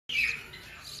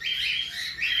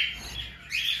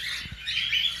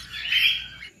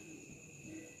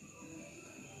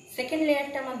Second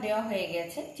লেয়ারটা আমার দেওয়া হয়ে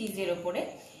গেছে চিজের উপরে।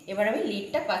 এবার আমি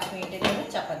লিডটা 5 মিনিটের জন্য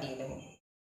চাপা দিয়ে দেবো।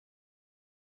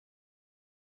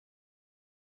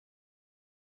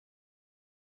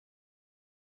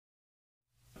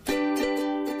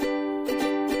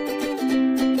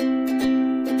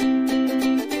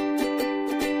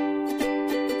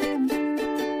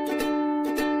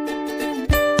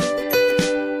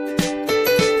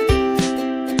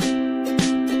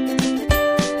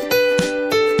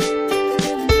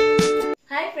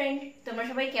 তোমরা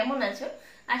সবাই কেমন আছো?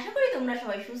 আশা করি তোমরা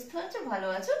সবাই সুস্থ আছো, ভালো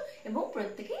আছো এবং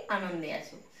প্রত্যেকেই আনন্দে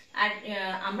আছো। আর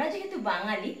আমরা যেহেতু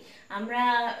বাঙালি,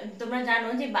 তোমরা জানো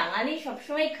যে বাঙালি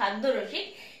সবসময় খাদ্য রসিক।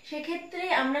 সেক্ষেত্রে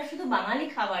আমরা শুধু বাঙালি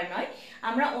খাবার নয়,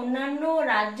 আমরা অন্যান্য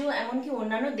রাজ্য এমনকি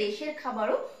অন্যান্য দেশের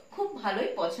খাবারও খুব ভালোই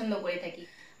পছন্দ করে থাকি।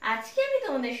 আজকে আমি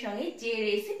তোমাদের সঙ্গে যে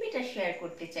রেসিপিটা শেয়ার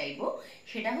করতে চাইবো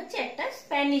সেটা হচ্ছে একটা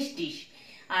স্প্যানিশ ডিশ,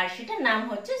 আর সেটার নাম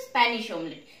হচ্ছে স্প্যানিশ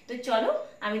অমলেট। তো চলো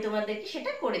আমি তোমাদেরকে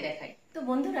সেটা করে দেখাই। তো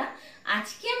বন্ধুরা,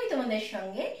 আজকে আমি তোমাদের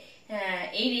সঙ্গে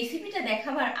এই রেসিপিটা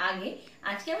দেখাবার আগে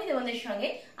আজকে আমি তোমাদের সঙ্গে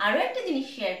আরো একটা জিনিস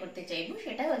শেয়ার করতে চাইবো।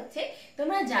 সেটা হচ্ছে,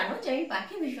 তোমরা জানো যে আমি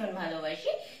পাখি ভীষণ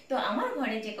ভালোবাসি। তো আমার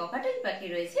ঘরে যে ককাটেল পাখি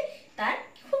রয়েছে তার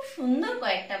খুব সুন্দর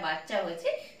কয়েকটা বাচ্চা হয়েছে।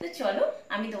 তো চলো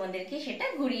আমি তোমাদেরকে সেটা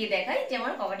ঘুরিয়ে দেখাই যে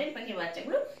আমার ককাটেল পাখির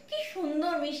বাচ্চাগুলো কি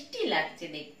সুন্দর মিষ্টি লাগছে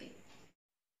দেখতে।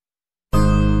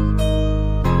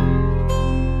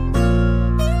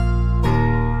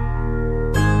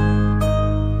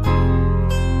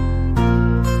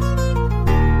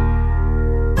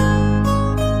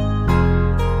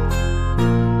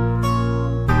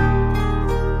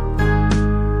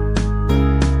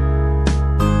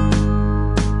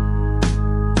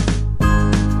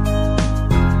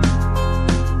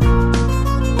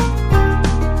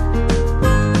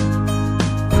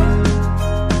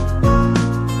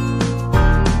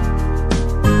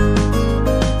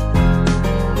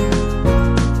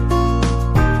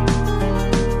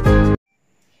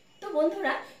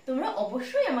 তোমরা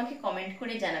অবশ্যই আমাকে কমেন্ট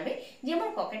করে জানাবে যে আমার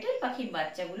ককাটেল পাখির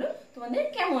বাচ্চাগুলো তোমাদের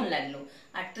কেমন লাগলো।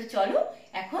 আর তো চলো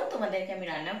এখন তোমাদেরকে আমি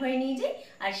রান্নাঘরে নিয়ে যাই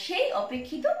আর সেই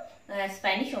অপেক্ষিত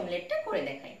স্প্যানিশ অমলেটটা করে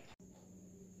দেখাই।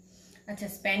 আচ্ছা,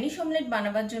 স্প্যানিশ অমলেট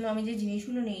বানাবার জন্য আমি যে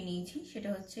জিনিসগুলো নিয়ে নিয়েছি সেটা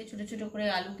হচ্ছে, ছোট ছোট করে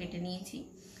আলু কেটে নিয়েছি,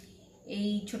 এই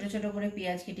ছোট ছোট করে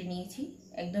পেঁয়াজ কেটে নিয়েছি,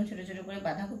 একদম ছোট ছোট করে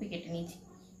বাঁধাকপি কেটে নিয়েছি,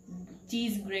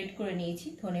 চিজ গ্রেট করে নিয়েছি,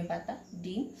 ধনেপাতা,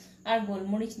 ডিম আর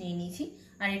গোলমরিচ নিয়ে নিয়েছি।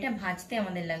 আর এটা ভাজতে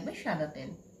আমাদের লাগবে সাদা তেল।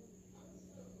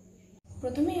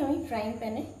 প্রথমে আমি ফ্রাইং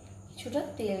প্যানে কিছুটা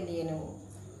তেল দিয়ে নেব।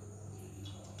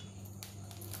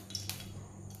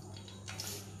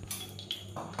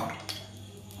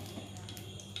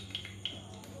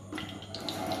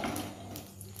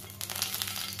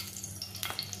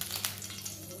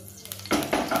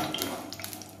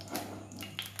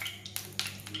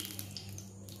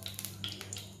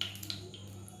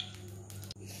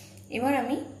 এবার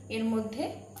আমি এর মধ্যে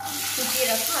কুচিয়ে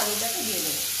রাখা আলুটাকে দিয়ে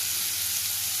দেবো।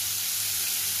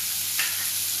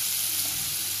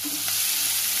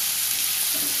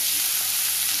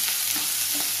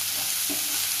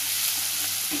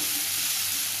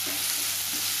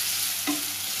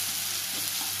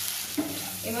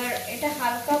 এবার এটা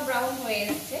হালকা ব্রাউন হয়ে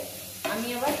এসেছে, আমি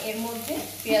আবার এর মধ্যে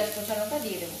পেঁয়াজ কুচানোটা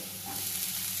দিয়ে দেবো।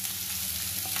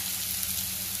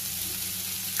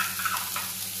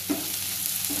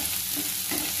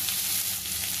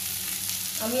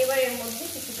 আমি এবার এর মধ্যে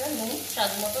কিছুটা নুন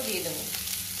স্বাদ মতো দিয়ে দেবো।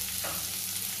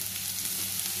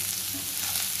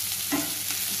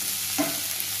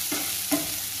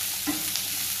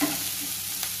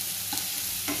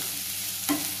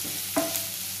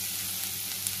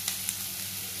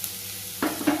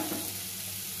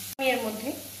 আমি এর মধ্যে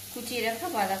কুচিয়ে রাখা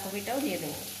বাঁধাকপিটাও দিয়ে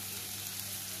দেবো।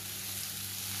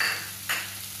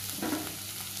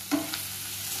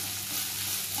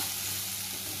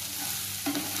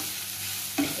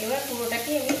 এবার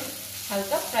পুরোটাকে আমি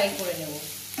হালকা ফ্রাই করে নেব।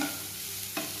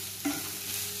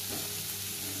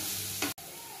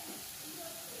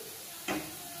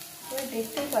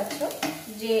 দেখতেই পাচ্ছ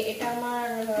যে এটা আমার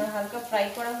হালকা ফ্রাই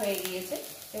করা হয়ে গিয়েছে।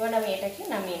 এবার আমি এটাকে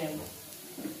নামিয়ে নেব।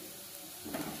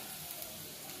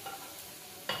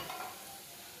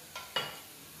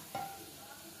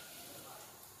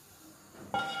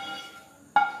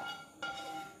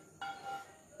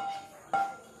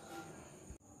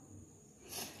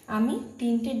 আমি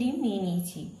 3টে ডিম নিয়ে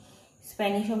নিয়েছি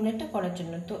স্প্যানিশ অমলেটটা করার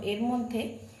জন্য। তো এর মধ্যে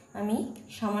আমি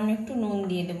সামান্য একটু নুন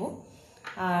দিয়ে দেব,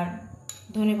 আর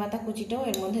ধনেপাতা কুচিটাও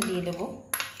এর মধ্যে দিয়ে দেব,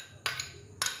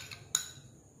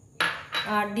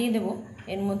 আর দিয়ে দেব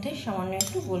এর মধ্যে সামান্য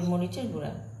একটু গোলমরিচের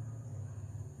গুঁড়া।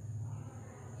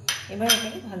 এবার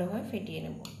এটাকে ভালোভাবে ফেটিয়ে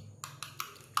নেব।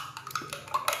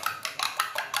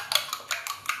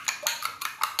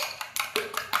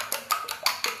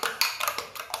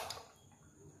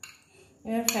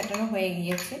 হয়ে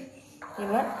গিয়েছে।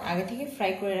 এবার আগে থেকে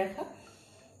ফ্রাই করে রাখা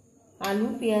আলু,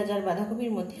 পেঁয়াজ আর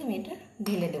বাঁধাকপির মধ্যে আমি এটা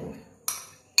ঢেলে দেব।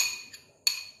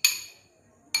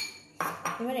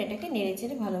 এবার এটাকে নেড়ে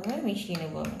চেড়ে ভালোভাবে মিশিয়ে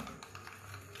নেব আমি।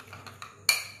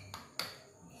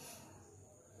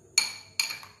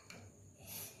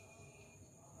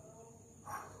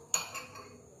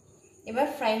 এবার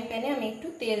ফ্রাইং প্যানে আমি একটু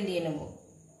তেল দিয়ে নেব।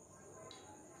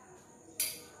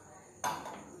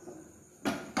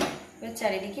 এবার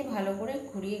চারিদিকে ভালো করে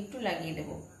ঘুরিয়ে একটু লাগিয়ে দেব।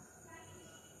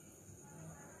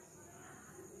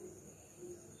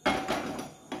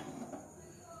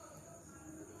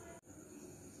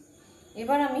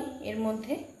 এবার আমি এর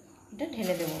মধ্যে এটা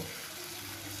ঢেলে দেব।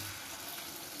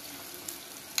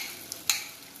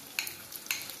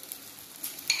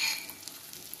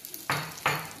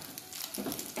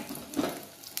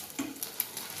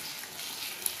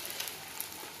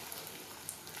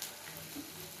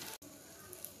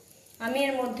 আমি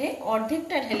এর মধ্যে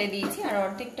অর্ধেকটা ঢেলে দিয়েছি আর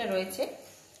অর্ধেকটা রয়েছে।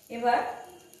 এবার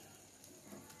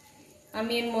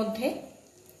আমি এর মধ্যে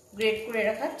গ্রেট করে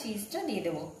রাখা চিজটা দিয়ে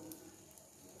দেব।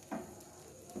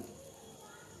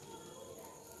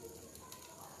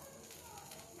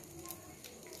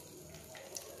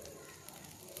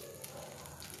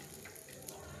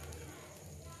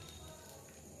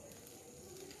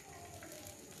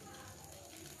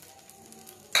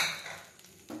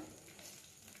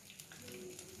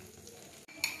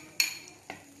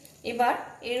 এবার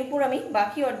এর উপর আমি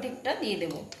বাকি অর্ধেকটা দিয়ে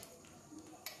দেব।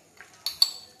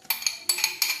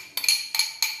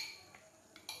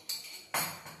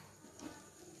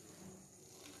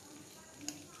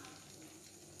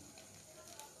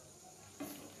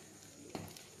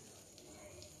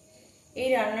 এই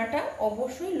রান্নাটা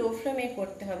অবশ্যই লো ফ্লেমে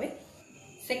করতে হবে।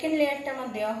 সেকেন্ড লেয়ারটা আমার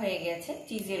দেওয়া হয়ে গেছে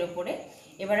চিজের উপরে।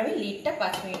 এবার আমি লিডটা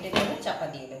 5 মিনিটের জন্য চাপা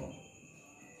দিয়ে দেব।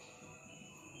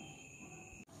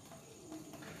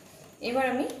 এবার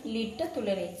আমি লিডটা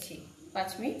তুলে নিচ্ছি।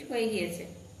 5 মিনিট হয়ে গিয়েছে।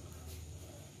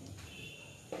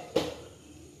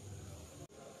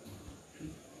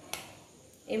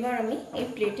 এবার আমি এই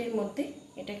প্লেটের মধ্যে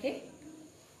এটাকে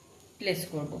প্লেস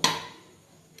করব।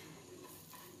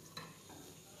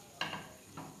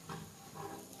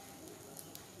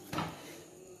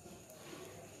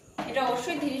 এটা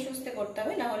অবশ্যই ধীরে সুস্থে করতে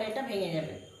হবে, না হলে এটা ভেঙে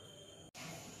যাবে।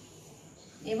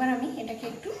 এবার আমি এটাকে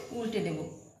একটু উল্টে দেব।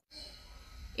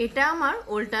 এটা আমার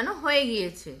উল্টানো হয়ে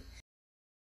গিয়েছে।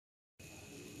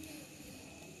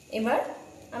 এবার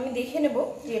আমি দেখে নেব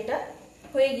যে এটা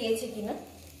হয়ে গিয়েছে কিনা।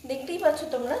 দেখতেই পাচ্ছ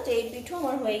তোমরা যে এই পিঠু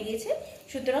আমার হয়ে গিয়েছে,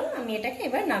 সুতরাং আমি এটাকে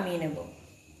এবার নামিয়ে নেব।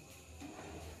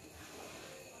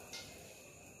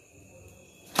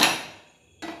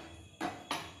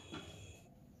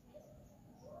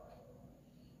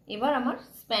 এবার আমার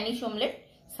স্প্যানিশ অমলেট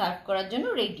সার্ভ করার জন্য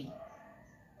রেডি।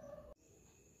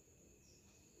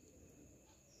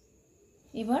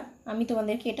 এবার আমি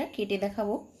তোমাদেরকে এটা কেটে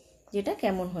দেখাবো যেটা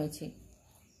কেমন হয়েছে।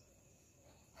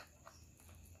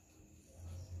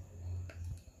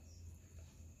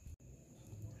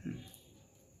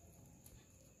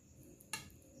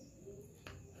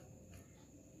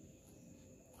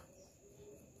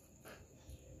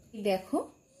 দেখো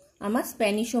আমার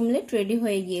স্প্যানিশ অমলেট রেডি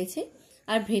হয়ে গিয়েছে।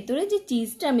 আর ভেতরে যে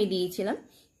চিজটা আমি দিয়েছিলাম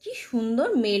কি সুন্দর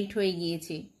মেল্ট হয়ে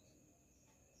গিয়েছে।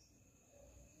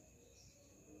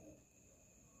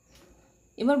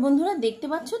 এবার বন্ধুরা দেখতে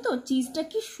পাচ্ছ তো চিজটা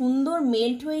কি সুন্দর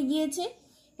মেল্ট হয়ে গিয়েছে,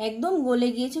 একদম গলে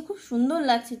গিয়েছে, খুব সুন্দর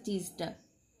লাগছে চিজটা।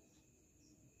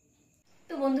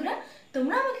 তো বন্ধুরা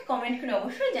তোমরা আমাকে কমেন্ট করে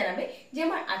অবশ্যই জানাবে যে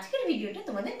আমার আজকের ভিডিওটা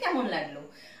তোমাদের কেমন লাগলো।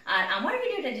 আর আমার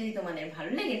ভিডিওটা যদি তোমাদের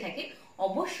ভালো লেগে থাকে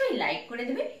অবশ্যই লাইক করে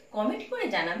দেবে, কমেন্ট করে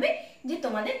জানাবে যে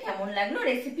তোমাদের কেমন লাগলো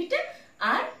রেসিপিটা।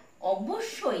 আর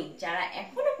অবশ্যই যারা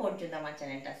এখনো পর্যন্ত আমার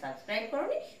চ্যানেলটা সাবস্ক্রাইব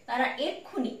করোনি তারা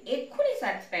এক্ষুনি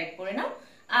সাবস্ক্রাইব করে নাও।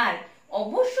 আর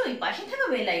অবশ্যই পাশে থাকা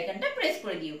বেল আইকনটা প্রেস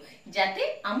করে দিও যাতে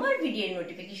আমার ভিডিওর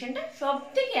নোটিফিকেশনটা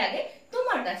সবথেকে আগে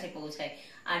তোমার কাছে পৌঁছায়।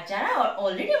 আর যারা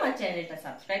অলরেডি আমার চ্যানেলটা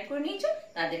সাবস্ক্রাইব করে নিয়েছো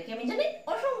তাদেরকে আমি জানাই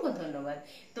অসংখ্য ধন্যবাদ।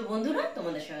 তো বন্ধুরা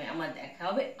তোমাদের সঙ্গে আমার দেখা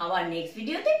হবে আবার নেক্সট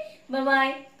ভিডিওতে। বাই বাই,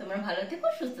 তোমরা ভালো থেকো,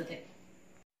 সুস্থ থেকো।